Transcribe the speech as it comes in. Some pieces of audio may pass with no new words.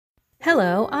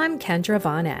Hello, I'm Kendra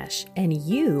Von Esch, and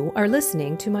you are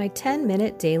listening to my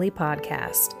 10-minute daily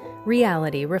podcast,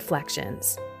 Reality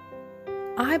Reflections.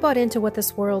 I bought into what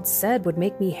this world said would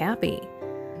make me happy.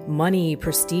 Money,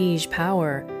 prestige,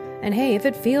 power. And hey, if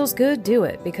it feels good, do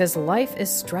it, because life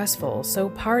is stressful, so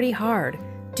party hard.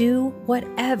 Do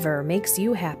whatever makes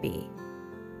you happy.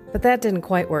 But that didn't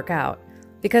quite work out,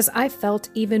 because I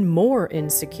felt even more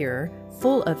insecure,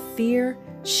 full of fear,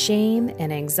 shame,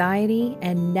 and anxiety,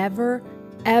 and never,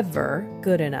 ever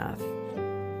good enough.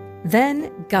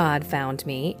 Then God found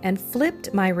me and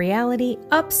flipped my reality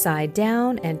upside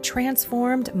down and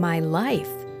transformed my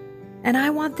life. And I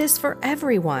want this for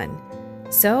everyone.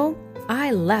 So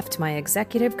I left my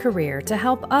executive career to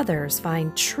help others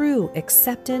find true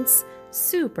acceptance,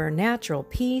 supernatural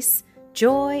peace,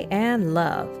 joy, and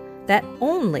love that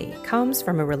only comes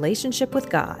from a relationship with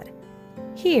God.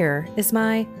 Here is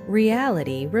my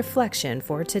reality reflection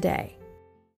for today.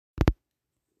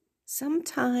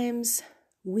 Sometimes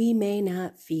we may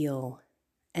not feel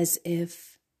as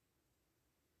if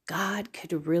God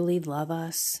could really love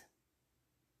us,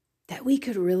 that we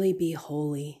could really be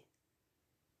holy.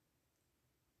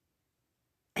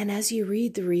 And as you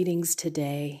read the readings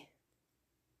today,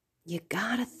 you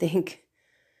gotta think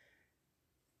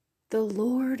the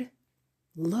Lord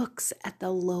looks at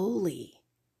the lowly.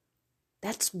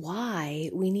 That's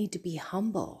why we need to be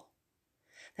humble.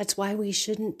 That's why we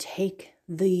shouldn't take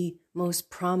the most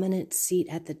prominent seat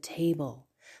at the table,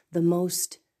 the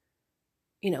most,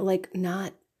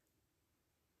 not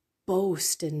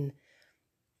boast and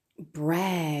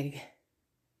brag,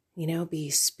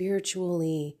 be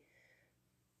spiritually,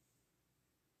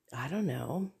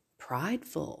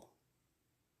 prideful.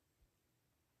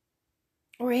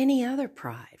 Or any other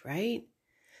pride, right?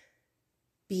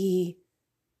 Be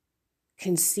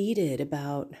conceited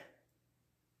about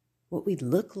what we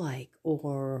look like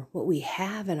or what we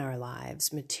have in our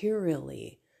lives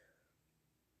materially.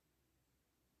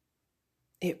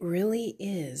 It really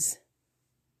is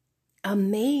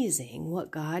amazing what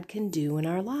God can do in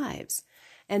our lives.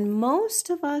 And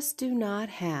most of us do not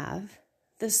have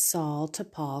the Saul to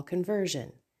Paul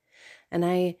conversion. And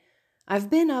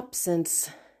I've been up since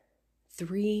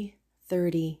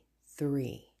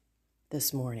 3:33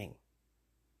 this morning.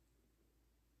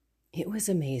 It was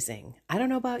amazing. I don't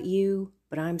know about you,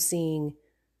 but I'm seeing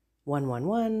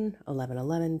 111,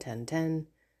 1111, 1010,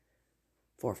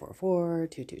 444,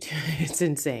 222. It's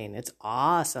insane. It's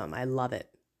awesome. I love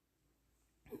it.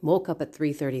 Woke up at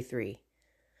 3:33,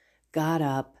 got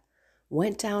up,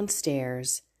 went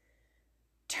downstairs,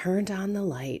 turned on the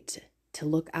light to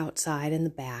look outside in the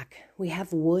back. We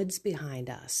have woods behind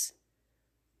us.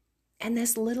 And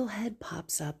this little head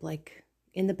pops up like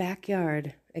in the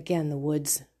backyard. Again, the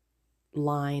woods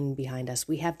line behind us.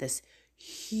 We have this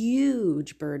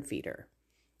huge bird feeder.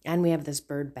 And we have this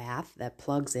bird bath that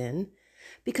plugs in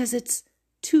because it's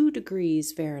 2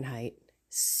 degrees Fahrenheit.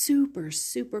 Super,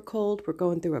 super cold. We're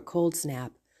going through a cold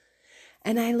snap.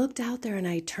 And I looked out there and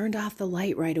I turned off the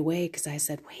light right away because I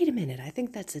said, wait a minute, I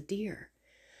think that's a deer.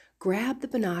 Grabbed the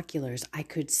binoculars. I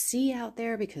could see out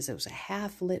there because it was a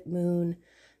half-lit moon,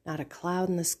 not a cloud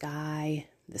in the sky.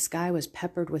 The sky was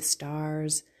peppered with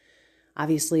stars.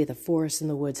 Obviously, the forests and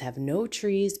the woods have no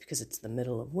trees because it's the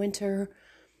middle of winter.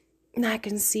 And I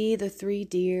can see the 3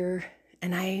 deer,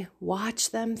 and I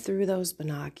watch them through those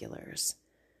binoculars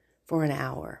for an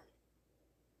hour.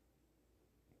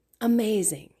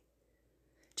 Amazing.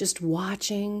 Just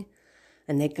watching,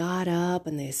 and they got up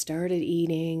and they started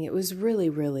eating. It was really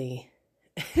amazing.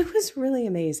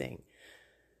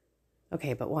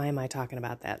 Okay, but why am I talking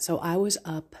about that? So I was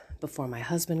up before my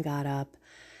husband got up,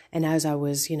 and as I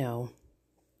was,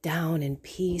 down in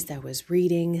peace, I was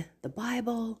reading the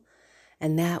Bible,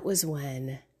 and that was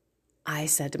when I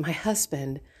said to my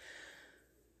husband,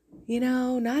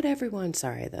 not everyone,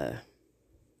 sorry, the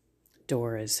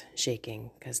door is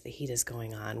shaking because the heat is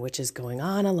going on, which is going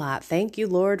on a lot. Thank you,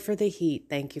 Lord, for the heat.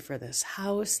 Thank you for this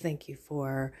house. Thank you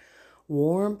for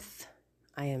warmth.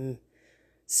 I am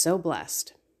so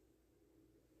blessed.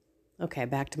 Okay,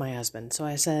 back to my husband. So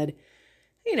I said,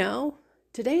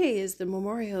 today is the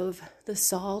memorial of the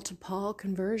Saul to Paul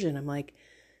conversion. I'm like,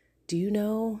 do you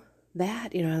know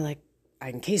that? In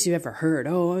case you ever heard,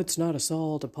 it's not a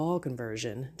Saul to Paul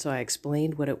conversion. So I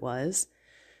explained what it was.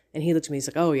 And he looked at me, he's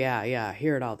like, oh, yeah, I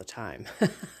hear it all the time.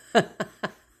 And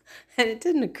it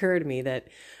didn't occur to me that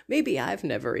maybe I've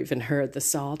never even heard the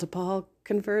Saul to Paul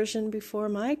conversion before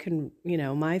my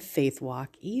faith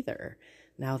walk either,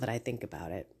 now that I think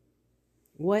about it.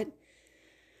 What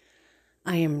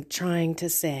I am trying to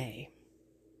say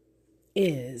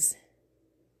is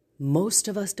most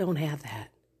of us don't have that.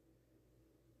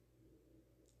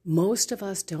 Most of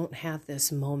us don't have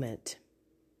this moment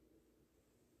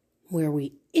where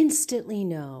we instantly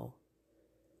know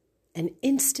and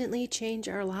instantly change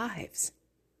our lives.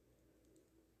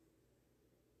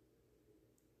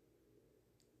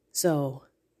 So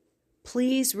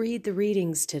please read the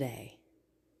readings today.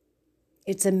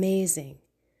 It's amazing.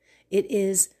 It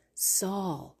is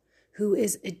Saul, who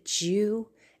is a Jew,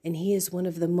 and he is one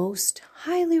of the most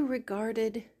highly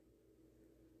regarded,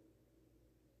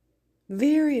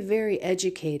 very, very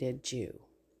educated Jew.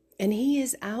 And he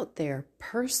is out there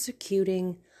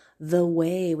persecuting the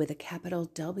way with a capital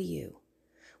W,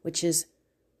 which is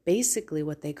basically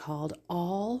what they called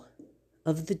all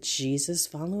of the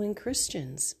Jesus-following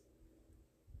Christians.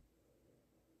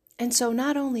 And so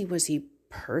not only was he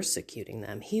persecuting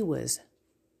them, he was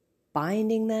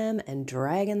binding them and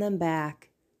dragging them back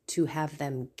to have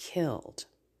them killed.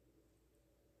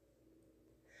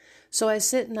 So I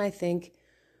sit and I think,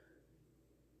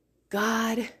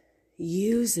 God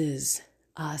uses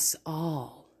us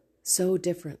all so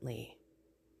differently.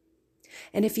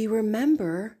 And if you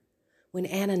remember when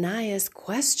Ananias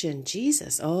questioned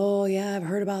Jesus, oh yeah, I've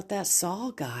heard about that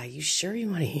Saul guy. You sure you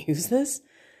want to use this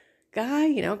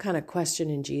guy? Kind of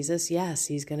questioning Jesus. Yes,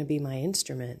 he's going to be my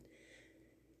instrument.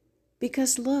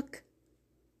 Because look,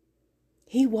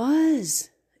 he was,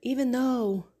 even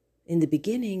though in the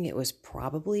beginning it was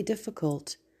probably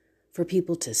difficult for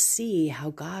people to see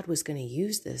how God was going to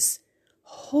use this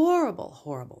horrible,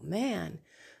 horrible man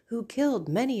who killed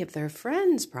many of their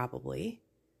friends probably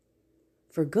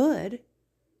for good.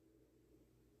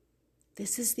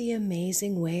 This is the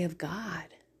amazing way of God.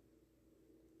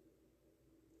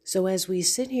 So as we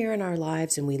sit here in our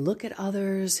lives and we look at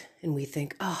others and we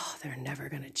think, oh, they're never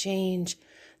going to change,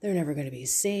 they're never going to be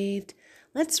saved,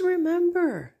 let's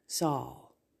remember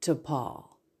Saul to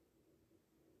Paul.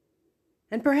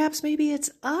 And perhaps maybe it's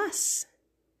us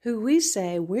who we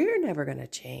say we're never going to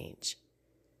change.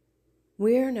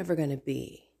 We're never going to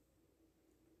be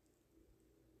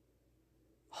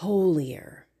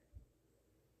holier.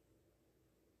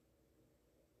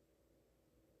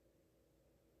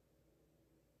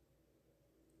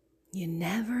 You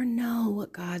never know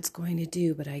what God's going to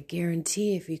do, but I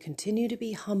guarantee if you continue to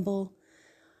be humble,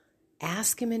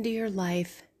 ask Him into your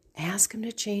life, ask Him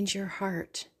to change your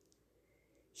heart,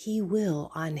 He will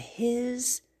on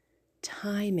His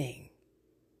timing.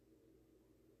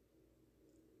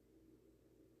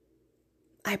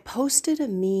 I posted a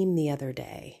meme the other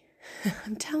day.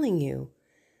 I'm telling you,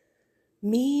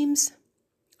 memes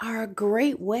are a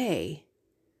great way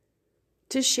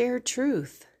to share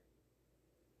truth.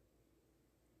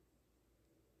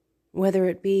 Whether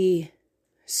it be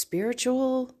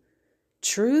spiritual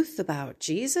truth about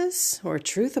Jesus or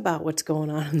truth about what's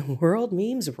going on in the world,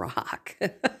 memes rock.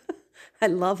 I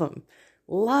love them.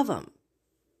 Love them.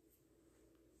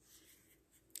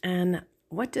 And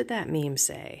what did that meme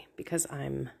say? Because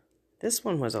this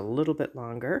one was a little bit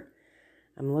longer.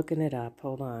 I'm looking it up.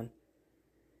 Hold on.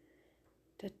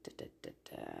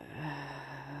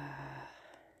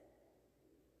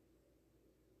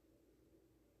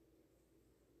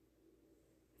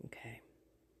 Okay.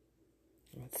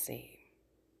 Let's see.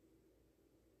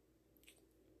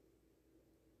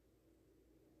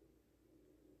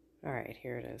 All right,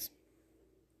 here it is.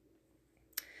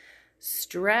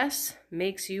 Stress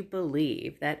makes you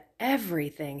believe that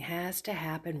everything has to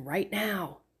happen right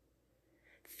now.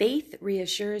 Faith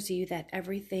reassures you that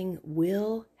everything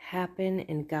will happen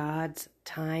in God's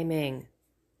timing.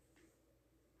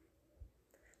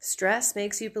 Stress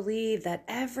makes you believe that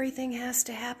everything has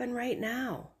to happen right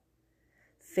now.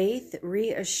 Faith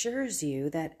reassures you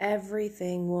that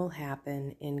everything will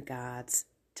happen in God's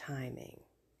timing.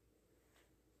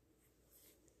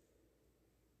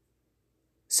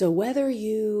 So whether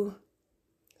you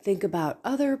think about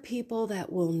other people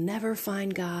that will never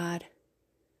find God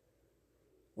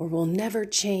or will never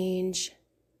change,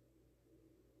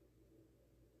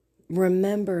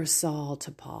 remember Saul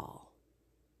to Paul.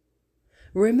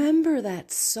 Remember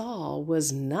that Saul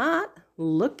was not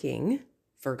looking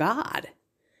for God.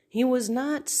 He was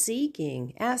not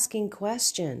seeking, asking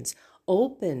questions,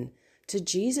 open to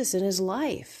Jesus in his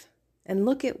life. And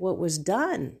look at what was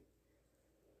done.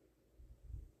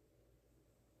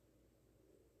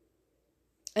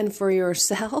 And for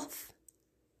yourself,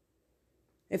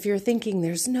 if you're thinking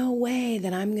there's no way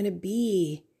that I'm going to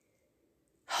be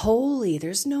holy,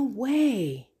 there's no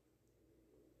way.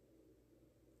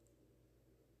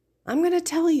 I'm going to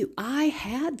tell you, I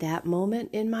had that moment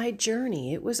in my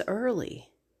journey. It was early.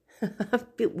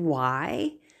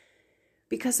 Why?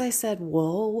 Because I said,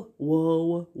 whoa,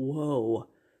 whoa, whoa.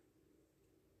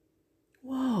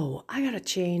 whoa, I got to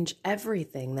change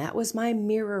everything. That was my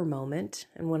mirror moment.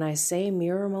 And when I say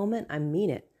mirror moment, I mean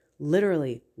it.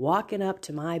 Literally walking up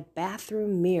to my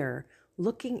bathroom mirror,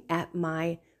 looking at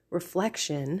my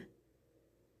reflection,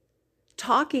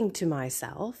 talking to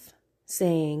myself,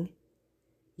 saying,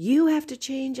 you have to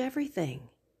change everything.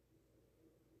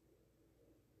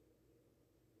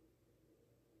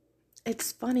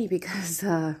 It's funny because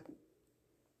a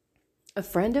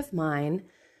friend of mine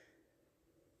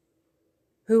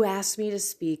who asked me to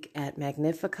speak at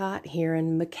Magnificat here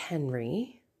in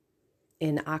McHenry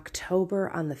in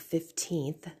October on the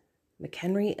 15th,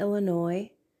 McHenry, Illinois,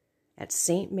 at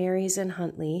St. Mary's in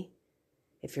Huntley.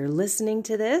 If you're listening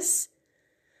to this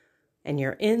and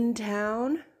you're in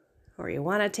town or you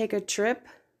want to take a trip,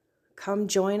 come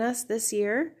join us this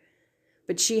year.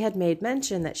 But she had made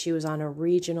mention that she was on a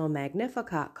regional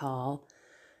Magnificat call.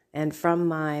 And from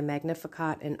my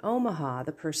Magnificat in Omaha,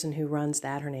 the person who runs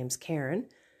that, her name's Karen,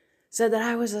 said that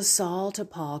I was a Saul to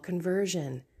Paul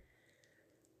conversion.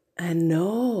 And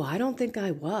no, I don't think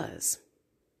I was.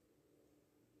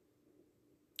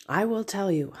 I will tell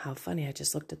you how funny. I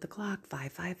just looked at the clock,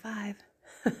 5:55.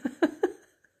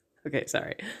 Okay,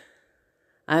 sorry.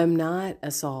 I'm not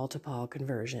a Saul to Paul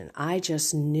conversion. I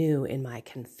just knew in my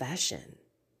confession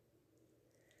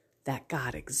that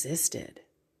God existed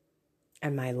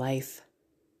and my life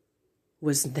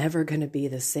was never going to be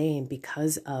the same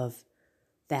because of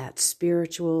that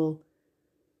spiritual,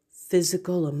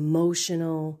 physical,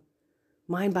 emotional,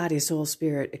 mind, body, soul,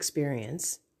 spirit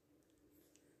experience.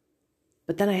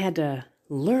 But then I had to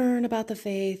learn about the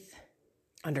faith,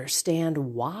 understand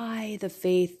why the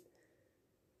faith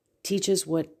teaches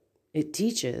what it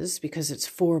teaches, because it's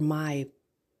for the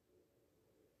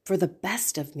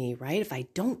best of me, right? If I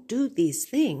don't do these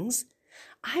things,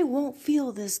 I won't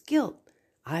feel this guilt.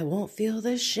 I won't feel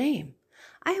this shame.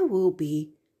 I will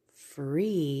be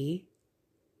free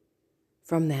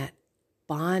from that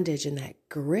bondage and that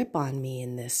grip on me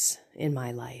in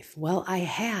my life. Well, I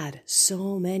had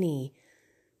so many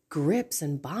grips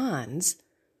and bonds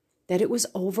that it was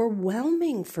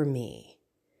overwhelming for me.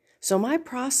 So my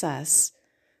process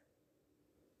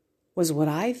was what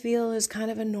I feel is kind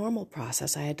of a normal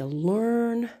process. I had to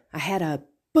learn. I had a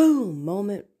boom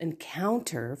moment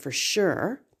encounter for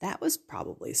sure. That was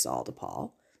probably Saul to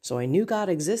Paul. So I knew God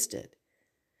existed.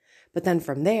 But then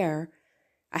from there,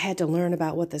 I had to learn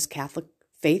about what this Catholic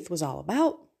faith was all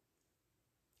about,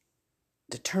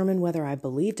 determine whether I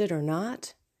believed it or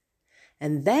not,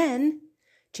 and then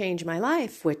change my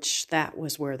life, which that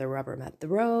was where the rubber met the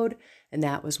road. And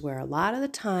that was where a lot of the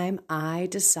time I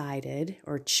decided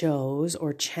or chose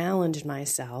or challenged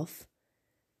myself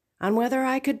on whether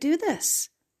I could do this.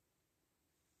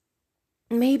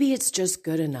 Maybe it's just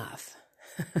good enough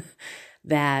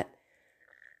that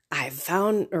I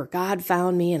found, or God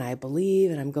found me, and I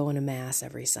believe, and I'm going to Mass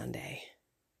every Sunday.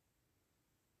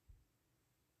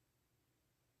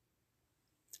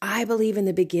 I believe in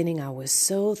the beginning I was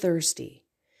so thirsty,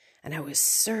 and I was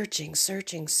searching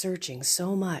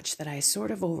so much that I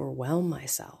sort of overwhelmed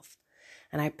myself.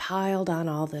 And I piled on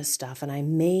all this stuff, and I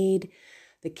made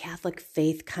the Catholic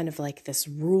faith kind of like this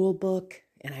rule book,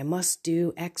 and I must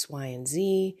do X, Y, and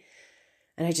Z.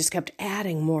 And I just kept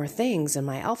adding more things, and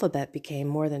my alphabet became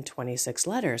more than 26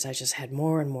 letters. I just had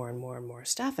more and more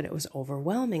stuff, and it was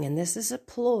overwhelming. And this is a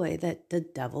ploy that the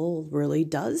devil really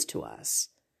does to us,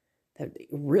 that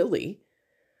really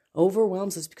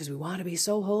overwhelms us because we want to be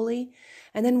so holy,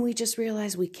 and then we just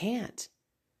realize we can't.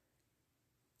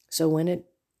 So when it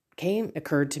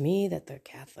occurred to me that the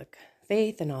Catholic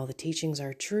faith and all the teachings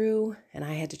are true, and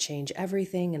I had to change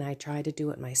everything, and I tried to do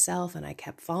it myself, and I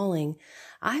kept falling,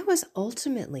 I was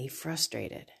ultimately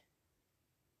frustrated.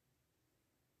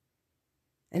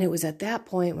 And it was at that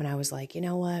point when I was like, you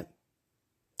know what?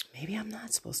 Maybe I'm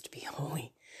not supposed to be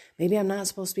holy. Maybe I'm not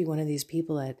supposed to be one of these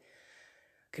people that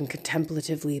can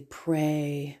contemplatively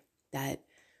pray, that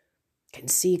can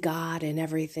see God in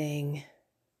everything,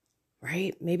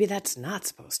 right? Maybe that's not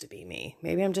supposed to be me.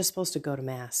 Maybe I'm just supposed to go to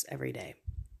Mass every day.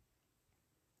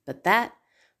 But that,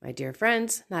 my dear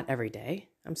friends, not every day.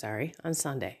 I'm sorry, on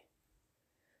Sunday.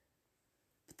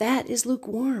 But that is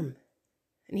lukewarm,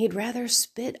 and he'd rather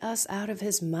spit us out of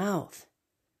his mouth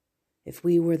if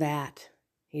we were that.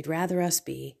 He'd rather us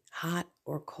be hot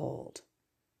or cold.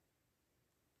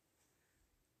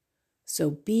 So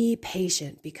be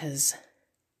patient, because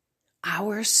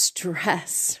our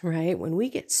stress, right? When we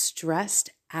get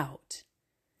stressed out,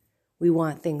 we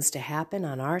want things to happen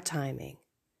on our timing.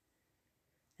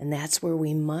 And that's where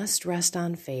we must rest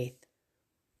on faith,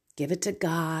 give it to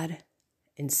God,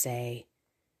 and say,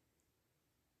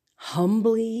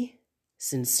 humbly,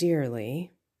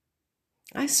 sincerely,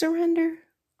 I surrender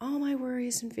all my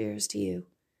worries and fears to you.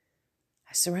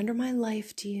 I surrender my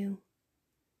life to you.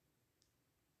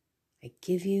 I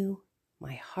give you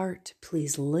my heart.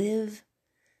 Please live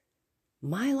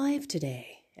my life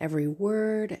today. Every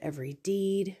word, every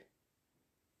deed,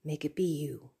 make it be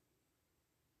you.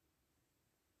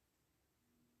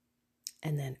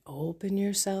 And then open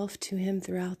yourself to him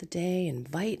throughout the day.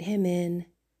 Invite him in.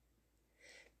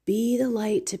 Be the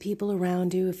light to people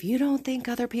around you. If you don't think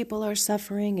other people are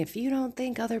suffering, if you don't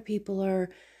think other people are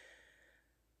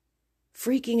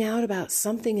freaking out about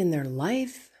something in their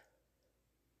life,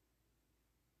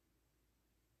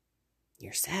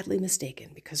 you're sadly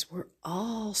mistaken, because we're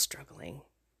all struggling,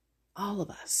 all of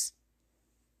us.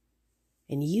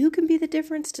 And you can be the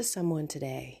difference to someone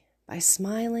today by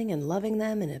smiling and loving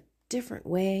them in a different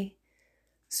way,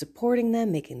 supporting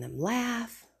them, making them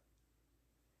laugh,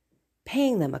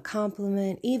 paying them a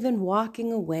compliment, even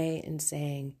walking away and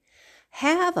saying,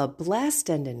 "Have a blessed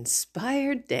and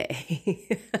inspired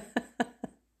day."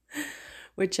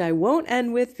 Which I won't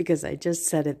end with because I just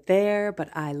said it there, but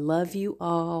I love you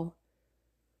all.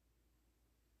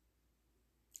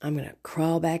 I'm going to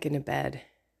crawl back into bed.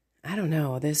 I don't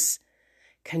know, this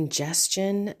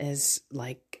congestion is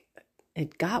like,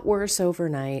 it got worse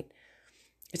overnight.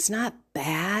 It's not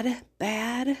bad,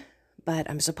 but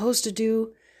I'm supposed to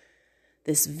do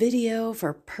this video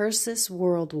for Persis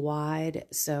Worldwide,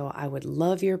 so I would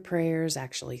love your prayers,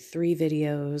 actually 3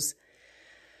 videos.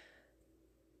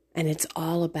 And it's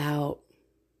all about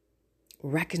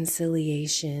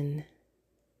reconciliation,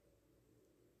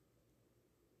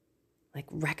 like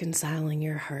reconciling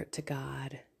your heart to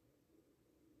God.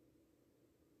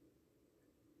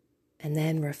 And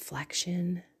then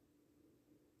reflection.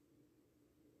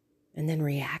 And then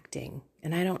reacting.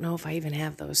 And I don't know if I even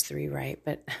have those 3 right,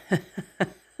 but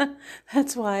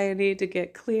that's why I need to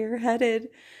get clear-headed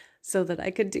so that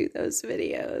I could do those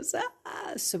videos.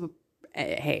 So,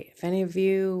 hey, if any of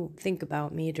you think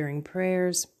about me during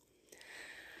prayers,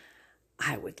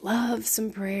 I would love some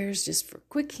prayers just for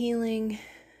quick healing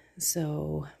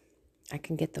so I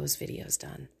can get those videos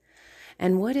done.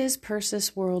 And what is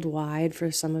Persis Worldwide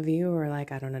for some of you who are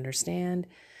like, I don't understand?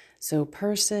 So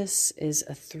Persis is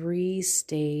a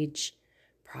 3-stage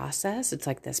process. It's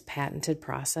like this patented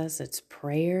process. It's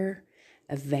prayer,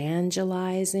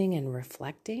 evangelizing, and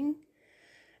reflecting.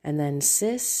 And then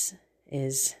SIS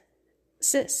is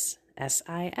SIS,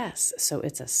 S-I-S. So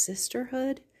it's a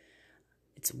sisterhood.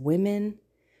 It's women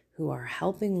who are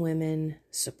helping women,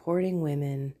 supporting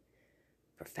women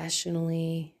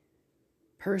professionally,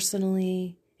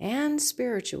 personally, and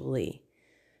spiritually.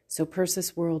 So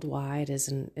Persis Worldwide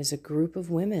is a group of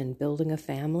women building a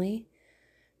family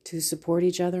to support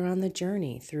each other on the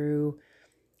journey through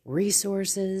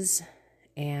resources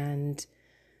and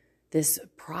this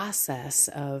process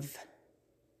of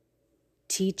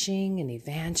teaching and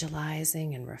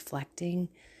evangelizing and reflecting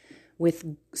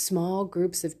with small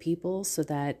groups of people so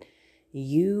that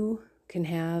you can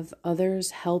have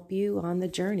others help you on the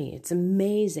journey. It's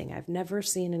amazing. I've never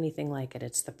seen anything like it.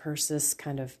 It's the Persis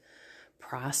kind of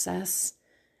process,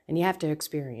 and you have to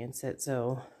experience it.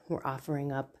 So we're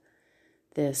offering up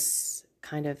this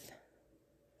kind of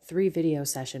 3-video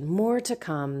session. More to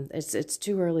come. It's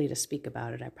too early to speak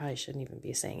about it. I probably shouldn't even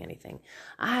be saying anything.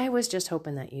 I was just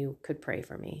hoping that you could pray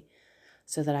for me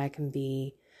so that I can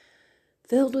be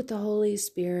filled with the Holy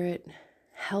Spirit,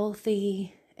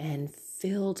 healthy, and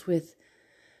filled with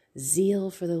zeal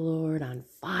for the Lord, on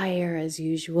fire as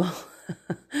usual,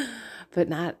 but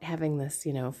not having this,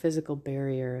 physical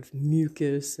barrier of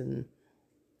mucus and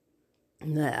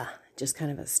just kind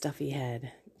of a stuffy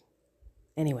head.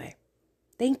 Anyway,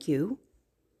 thank you.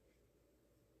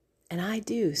 And I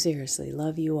do seriously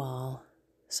love you all.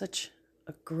 Such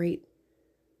a great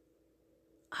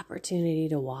opportunity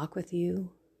to walk with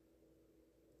you.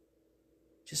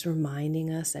 Just reminding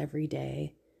us every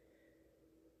day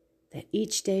that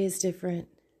each day is different,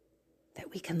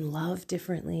 that we can love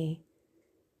differently.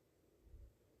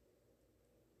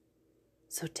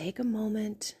 So take a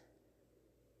moment.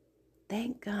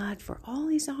 Thank God for all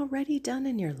He's already done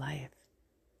in your life.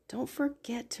 Don't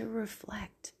forget to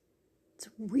reflect. It's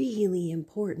really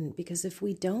important, because if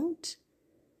we don't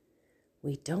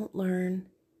learn,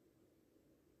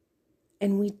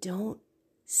 and we don't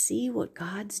see what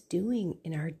God's doing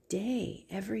in our day,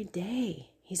 every day.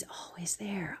 He's always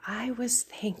there. I was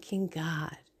thanking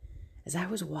God as I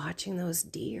was watching those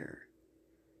deer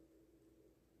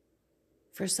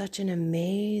for such an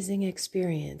amazing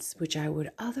experience, which I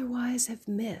would otherwise have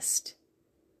missed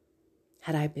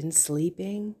had I been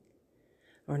sleeping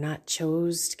or not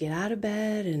chose to get out of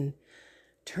bed and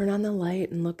turn on the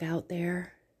light and look out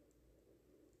there.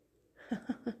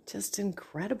 Just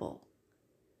incredible.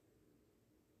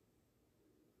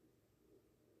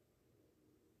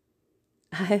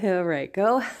 All right,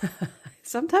 go.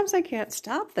 Sometimes I can't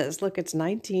stop this. Look, it's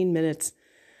 19 minutes.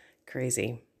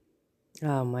 Crazy.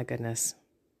 Oh my goodness.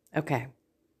 Okay.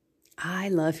 I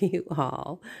love you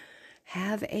all.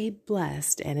 Have a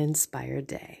blessed and inspired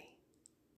day.